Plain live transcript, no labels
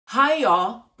Hi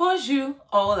y'all, bonjour,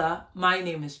 hola, my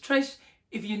name is Trish.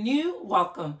 If you're new,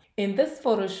 welcome. In this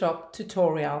Photoshop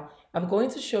tutorial, I'm going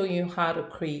to show you how to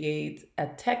create a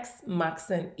text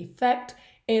maxing effect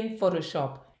in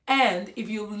Photoshop. And if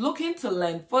you're looking to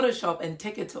learn Photoshop and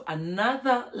take it to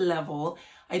another level,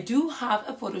 I do have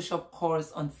a Photoshop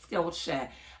course on SKILLSHARE.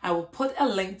 I will put a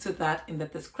link to that in the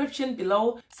description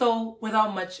below. So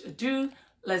without much ado,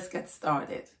 let's get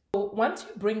started. So once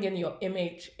you bring in your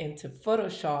image into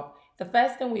Photoshop, the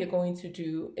first thing we are going to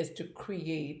do is to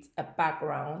create a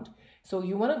background. So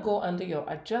you want to go under your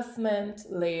adjustment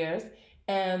layers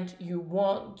and you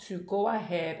want to go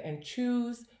ahead and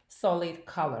choose solid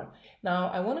color. Now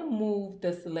I want to move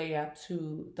this layer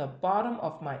to the bottom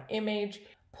of my image,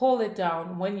 pull it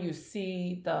down. When you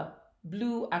see the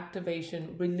blue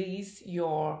activation, release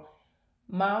your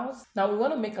mouse. Now we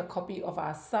want to make a copy of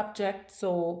our subject.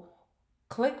 So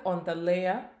click on the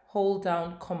layer, hold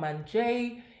down Command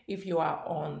J if you are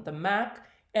on the Mac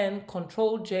and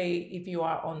Control J if you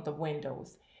are on the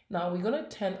Windows. Now we're going to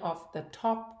turn off the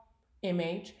top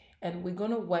image and we're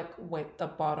going to work with the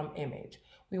bottom image.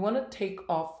 We want to take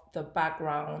off the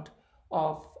background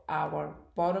of our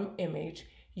bottom image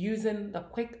using the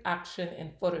quick action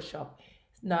in Photoshop.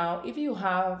 Now, if you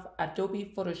have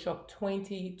Adobe Photoshop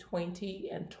 2020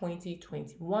 and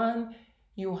 2021,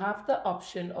 you have the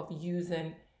option of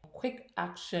using quick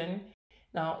action.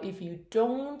 Now, if you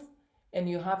don't and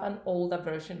you have an older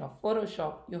version of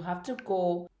Photoshop, you have to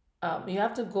go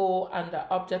under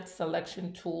Object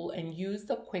Selection tool and use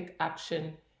the quick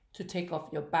action to take off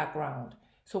your background.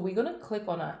 So we're going to click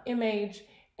on our image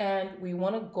and we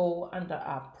want to go under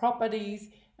our properties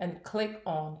and click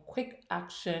on quick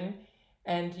action.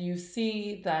 And you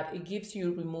see that it gives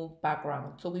you remove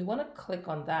background. So we want to click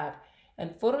on that.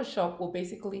 And Photoshop will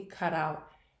basically cut out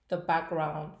the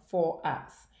background for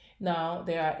us. Now,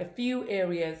 there are a few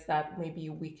areas that maybe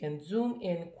we can zoom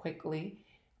in quickly.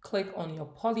 Click on your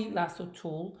poly lasso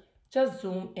tool, just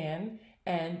zoom in,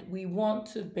 and we want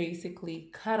to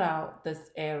basically cut out this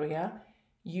area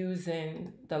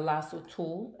using the lasso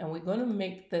tool. And we're going to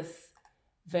make this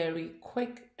very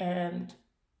quick and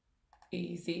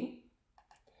easy.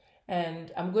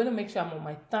 And I'm going to make sure I'm on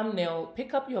my thumbnail.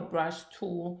 Pick up your brush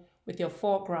tool with your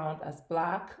foreground as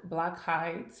black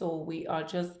hide. So we are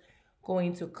just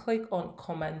going to click on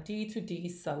Command D to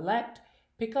deselect,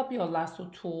 pick up your lasso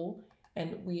tool,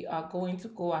 and we are going to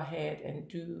go ahead and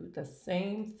do the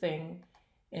same thing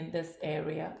in this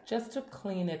area just to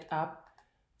clean it up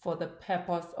for the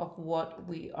purpose of what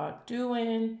we are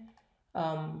doing.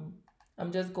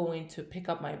 I'm just going to pick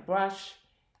up my brush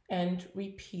and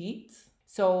repeat.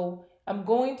 So I'm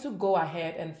going to go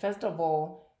ahead and first of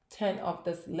all, turn off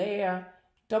this layer,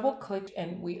 double click,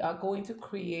 and we are going to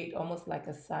create almost like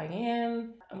a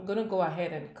cyan. I'm going to go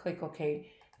ahead and click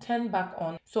OK, turn back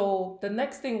on. So the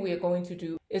next thing we are going to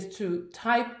do is to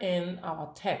type in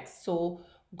our text. So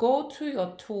go to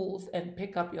your tools and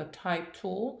pick up your type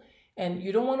tool. And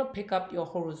you don't want to pick up your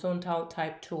horizontal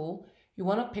type tool. You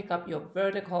want to pick up your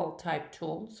vertical type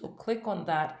tool. So click on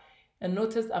that and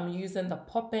notice I'm using the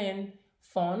pop-in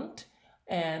font.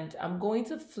 And I'm going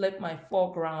to flip my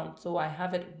foreground so I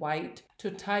have it white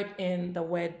to type in the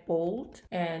word bold.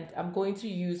 And I'm going to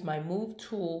use my move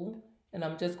tool and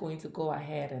I'm just going to go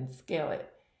ahead and scale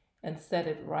it and set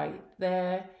it right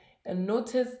there. And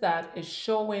notice that it's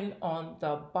showing on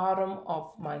the bottom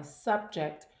of my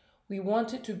subject. We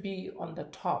want it to be on the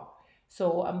top.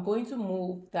 So I'm going to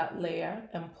move that layer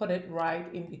and put it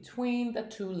right in between the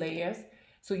two layers.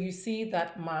 So you see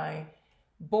that my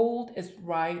bold is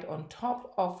right on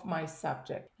top of my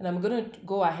subject. And I'm going to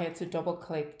go ahead to double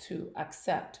click to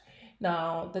accept.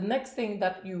 Now, the next thing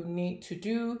that you need to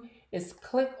do is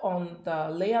click on the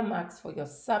layer mask for your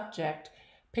subject,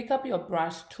 pick up your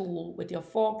brush tool with your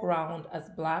foreground as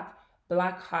black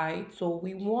hide. So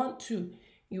we want to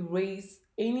erase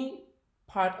any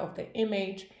part of the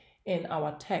image in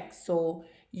our text. So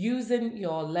using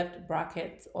your left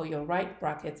bracket or your right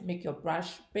bracket, make your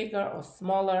brush bigger or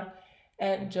smaller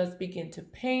and just begin to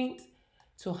paint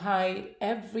to hide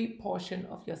every portion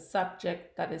of your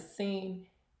subject that is seen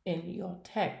in your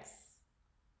text.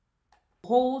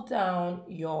 Hold down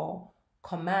your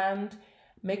command,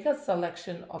 make a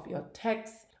selection of your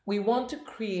text. We want to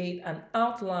create an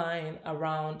outline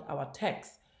around our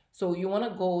text. So you want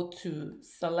to go to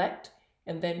select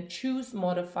and then choose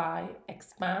modify,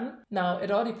 expand. Now it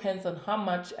all depends on how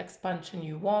much expansion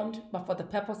you want, but for the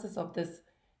purposes of this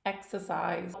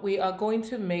exercise, we are going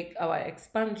to make our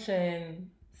expansion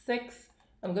 6.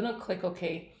 I'm going to click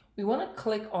OK. We want to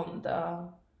click on the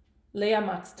layer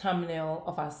mask thumbnail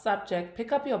of our subject.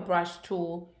 Pick up your brush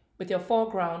tool with your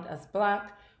foreground as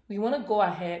black. we want to go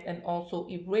ahead and also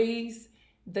erase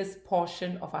this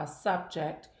portion of our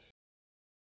subject.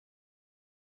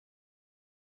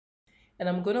 And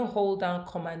I'm going to hold down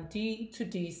Command D to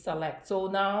deselect. So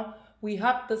now we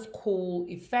have this cool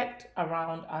effect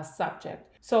around our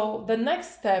subject. So the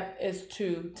next step is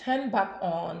to turn back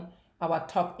on our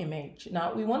top image.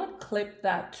 Now we want to clip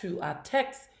that to our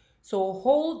text. So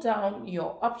hold down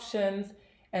your options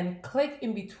and click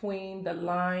in between the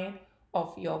line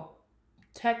of your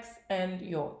text and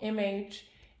your image,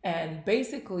 and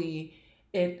basically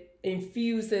it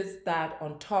infuses that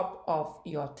on top of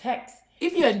your text.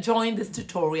 If you're enjoying this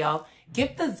tutorial,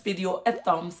 give this video a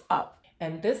thumbs up.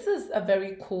 And this is a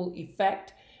very cool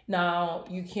effect. Now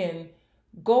you can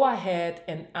go ahead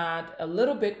and add a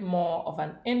little bit more of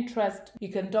an interest. You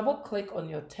can double click on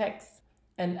your text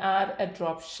and add a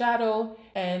drop shadow,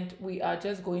 and we are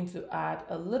just going to add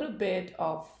a little bit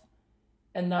of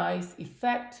a nice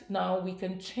effect. Now we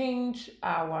can change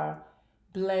our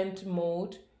blend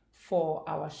mode for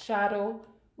our shadow.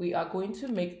 We are going to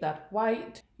make that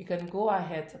white. You can go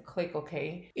ahead to click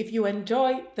OK. If you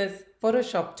enjoyed this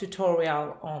Photoshop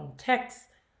tutorial on text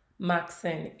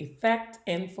maxing effect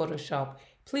in Photoshop,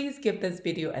 please give this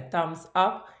video a thumbs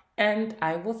up, and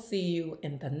I will see you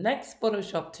in the next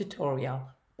Photoshop tutorial.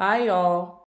 Bye y'all.